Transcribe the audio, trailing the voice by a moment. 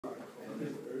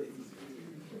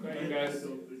Okay, you guys.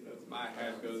 My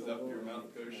hand goes up, your mouth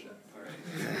goes shut.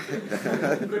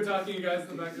 Alright. Quit talking, you guys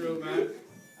in the back row, Matt.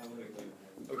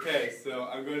 Okay, so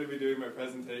I'm going to be doing my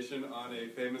presentation on a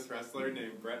famous wrestler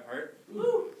named Bret Hart.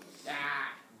 Woo! Yeah.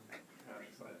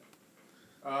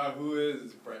 Who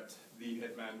is Bret the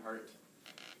Hitman Hart?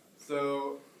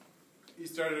 So, he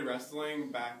started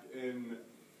wrestling back in,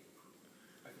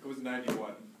 I think it was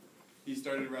 91. He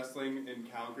started wrestling in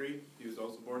Calgary. He was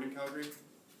also born in Calgary.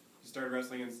 He started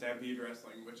wrestling in Stampede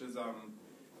Wrestling, which is,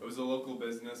 it was a local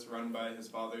business run by his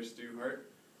father, Stu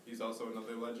Hart. He's also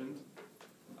another legend.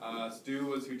 Stu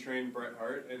was who trained Bret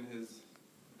Hart in his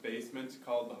basement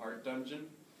called the Hart Dungeon.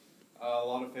 A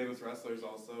lot of famous wrestlers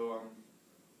also,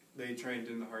 they trained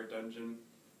in the Hart Dungeon,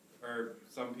 or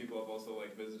some people have also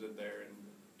visited there and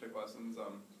took lessons.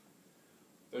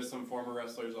 There's some former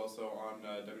wrestlers also on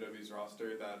WWE's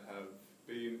roster that have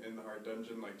been in the Hart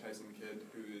Dungeon, like Tyson Kidd,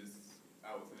 who is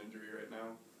out with an injury right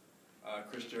now.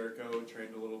 Chris Jericho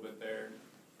trained a little bit there,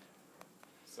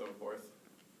 so forth.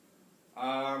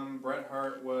 Bret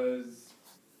Hart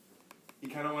he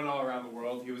kind of went all around the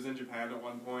world. He was in Japan at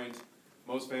one point.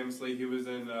 Most famously, he was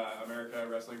in America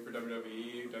wrestling for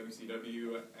WWE,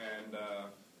 WCW, and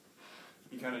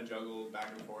he kind of juggled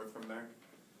back and forth from there.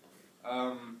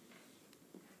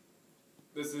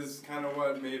 This is kind of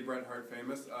what made Bret Hart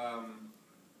famous.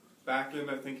 Back in,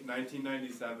 I think,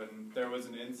 1997, there was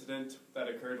an incident that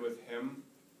occurred with him,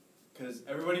 because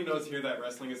everybody knows here that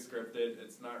wrestling is scripted,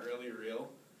 it's not really real.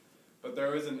 But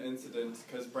there was an incident,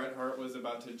 because Bret Hart was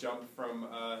about to jump from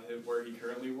where he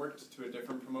currently worked to a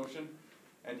different promotion,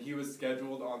 and he was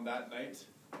scheduled on that night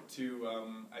to,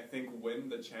 I think, win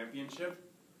the championship,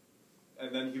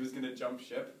 and then he was going to jump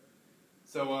ship.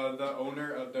 So the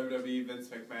owner of WWE, Vince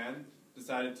McMahon,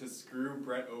 decided to screw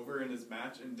Bret over in his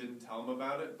match and didn't tell him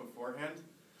about it beforehand.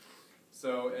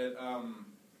 So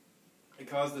it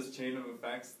caused this chain of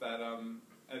effects that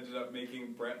ended up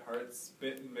making Bret Hart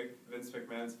spit in Vince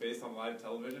McMahon's face on live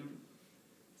television.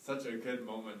 Such a good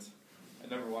moment. I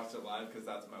never watched it live because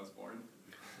that's when I was born.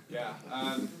 Yeah,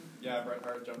 Bret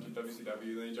Hart jumped to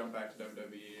WCW, then he jumped back to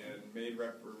WWE and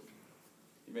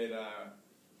made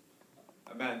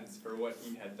amends for what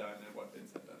he had done and what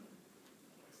Vince had done.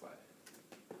 Next slide.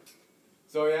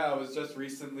 So yeah, it was just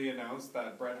recently announced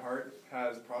that Bret Hart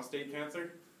has prostate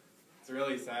cancer. It's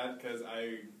really sad because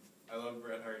I love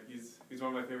Bret Hart. He's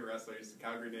one of my favorite wrestlers. He's a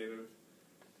Calgary native.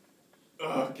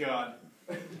 Oh God.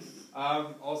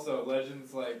 Also,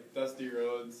 legends like Dusty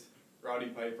Rhodes, Roddy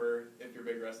Piper. If you're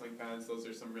big wrestling fans, those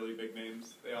are some really big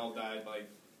names. They all died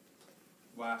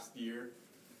last year,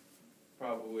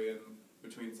 probably in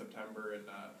between September and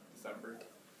December.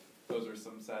 Those are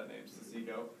some sad names to see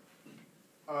go.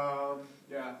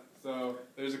 Yeah. So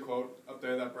there's a quote up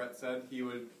there that Bret said he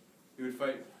would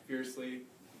fight fiercely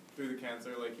through the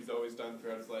cancer like he's always done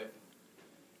throughout his life.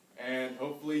 And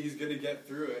hopefully he's going to get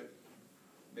through it.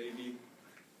 Maybe.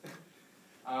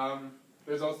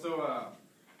 There's also,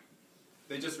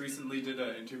 they just recently did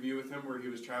an interview with him where he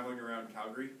was traveling around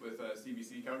Calgary with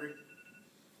CBC Calgary.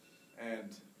 And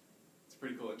it's a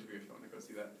pretty cool interview if you want to go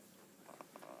see that.